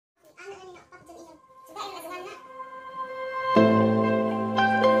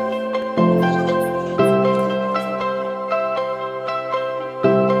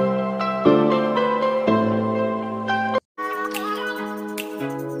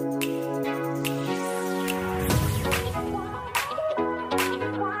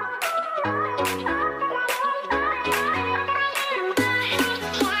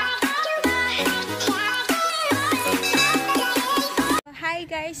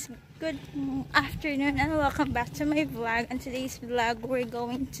guys, good afternoon and welcome back to my vlog. And today's vlog, we're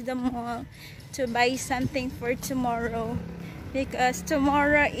going to the mall to buy something for tomorrow because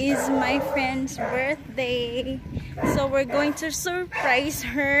tomorrow is my friend's birthday. So we're going to surprise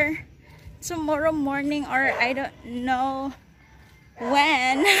her tomorrow morning, or I don't know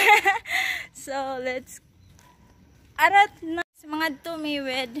when. So let's mga tumi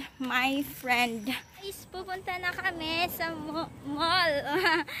with my friend. Guys, pupunta na kami sa mall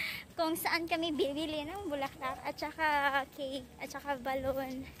kung saan kami bibili ng bulaklak at saka cake at saka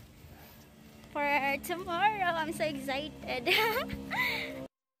balloon for tomorrow. I'm so excited.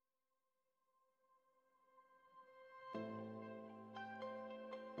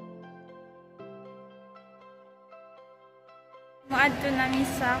 Maadto namin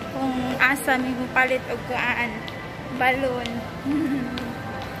sa kung asa mi palit og kuan balloon.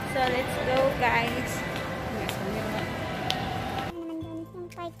 So let's go, guys.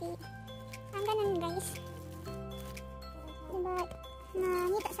 Party. Ang ganun, guys. Diba,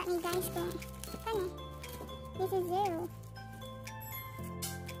 nakita sa amin, guys, kung ano, this is zero.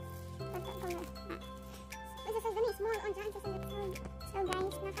 So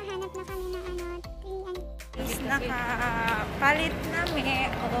guys, nakahanap na kami ng ano, 3 Guys, nakapalit namin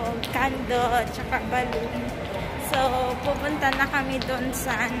og candle tsaka balloon. So pupunta na kami doon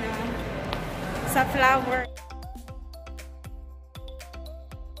sa ano, sa flower.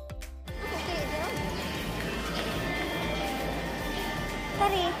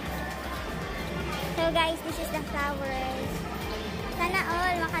 Sorry. So guys, this is the flowers. Sana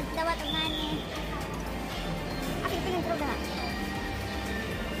all makadawat ang mani. Ako pinagdroga.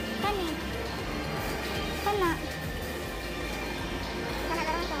 Kani. Kana. Kana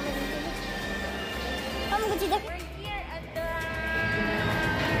lang ko ang bilis. Kamu gud sida. We're here at the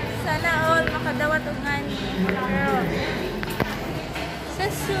sana all makadawat og ngani. Girl. Sa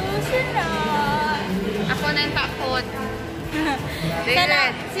susunod. Ako na yung takot. Sana.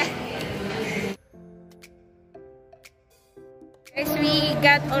 Guys, we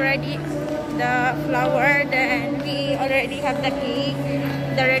got already the flower, then we already have the cake,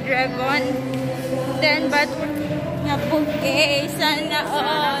 the red dragon, then but nga bouquet, sana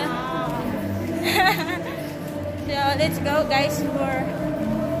all. So let's go, guys, for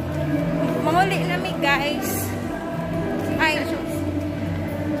mamuli nami, guys. Ay,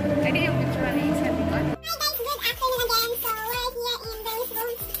 Pwede yung picture na yung sabi ko. Hi guys, good afternoon again. So we're here in Billy's room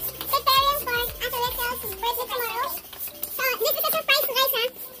preparing for Ate Rachel's birthday tomorrow. So this is a surprise guys, ha.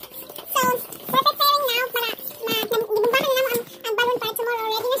 So we're preparing now para ibumbakan na naman ang balloon para tomorrow.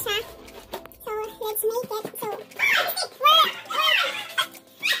 Ready na siya. So let's make it. So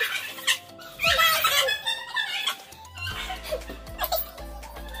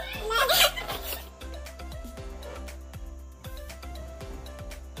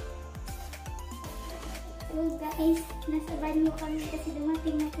So guys, nasa banyo kami kasi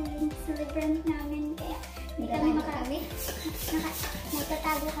dumating na po yung celebrant namin, kaya hindi kami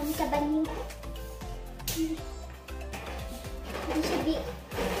nagtatago kami sa banyo.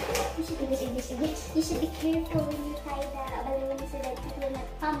 You should be careful when you tie the balloon so that it will not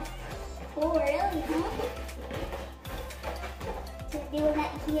pump. Oh really, huh? So they will not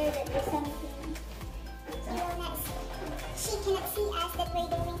hear that there's something. She cannot see us that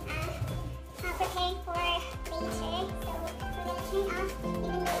we're doing preparing for later. So we're gonna turn off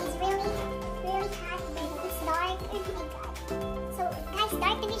even though it's really hot, but it's dark. Oh my god. So guys,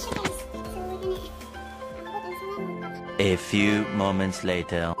 dark division guys. So we're gonna put in some. A few moments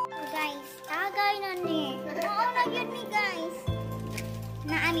later. So guys, tagay na ni. Oo na yun ni guys.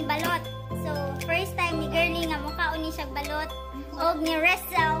 Naami balot. So first time ni girlie nga mukha ni siya balot. Og ni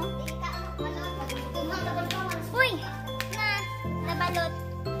Rachel. Uy! Na balot.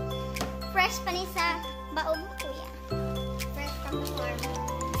 Fresh pa ni sa baog mo, kuya. Fresh pa mo, farm.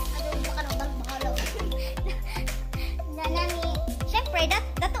 Ano ba ka nang mahalaw? Nami, syempre,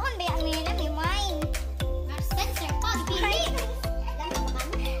 datoon ba yung nami, wine. Spencer, pag-pili.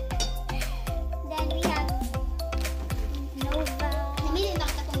 Then we have Nova. Namili na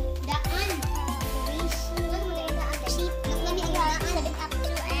ka itong daan. Rishi. Cheap. Mas nami ang daan. 7 up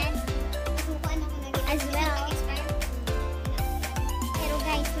to and as well. Pero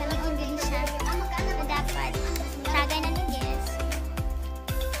guys, nami-on din siya. Na dapat tagay na ni guys.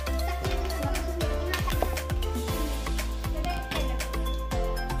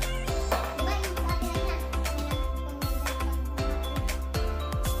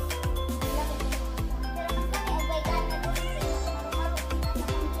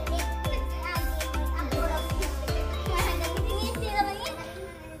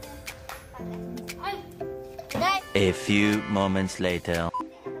 A few moments later.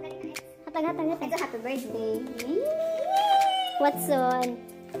 Tangga. It's a happy birthday. What's on?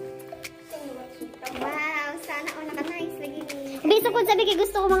 Wow, sana all naka-nice lagi ni. Gusto ko sabi kay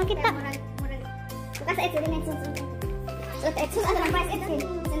gusto ko mga kita. Kasi ito din ito. So ito ano lang price ito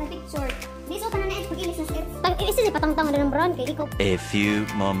sa picture. This one na ito pag-ilis na ito. Pag-ilis ni patang-tang na ng brown kay ikaw. A few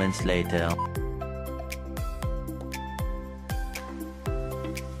moments later.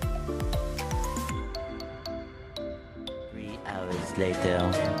 3 hours later.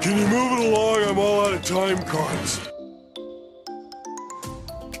 Can you move it along? I'm all out of time cards.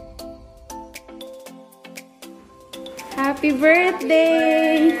 Happy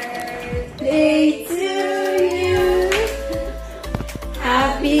birthday! Day to you!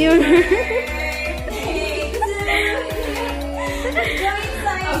 Happy birthday to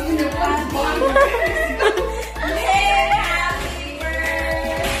you!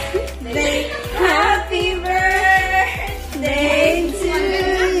 Happy birthday to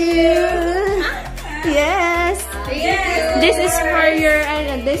you! Yes! This is for your,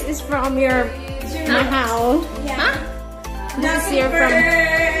 this is from your mahal. Huh? This is your from...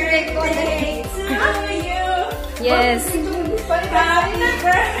 Yes. Happy birthday!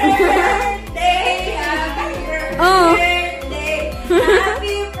 Happy birthday! Oh.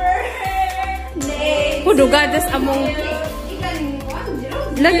 Happy birthday! Pudugadas among...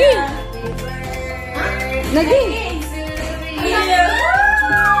 Lagi! Lagi!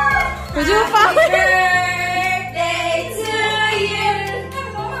 Pujo pa! Birthday to you!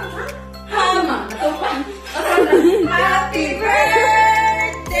 Hama! Happy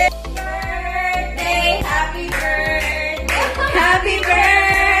birthday! Happy birthday! Happy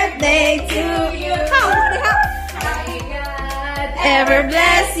birthday to you! May God ever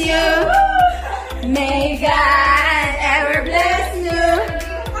bless you! May God ever bless you!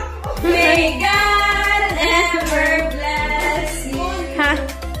 May God ever bless you!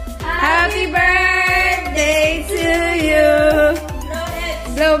 Happy birthday to you!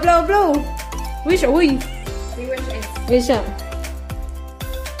 Blow, blow, blow! Wish, uy! Wish up.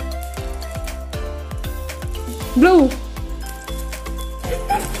 Blow!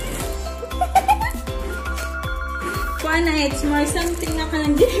 Kuana, it's more something na ka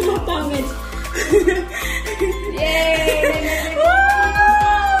lang di mapawid. Yay!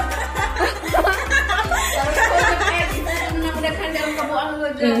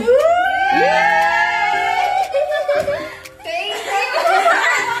 Mm.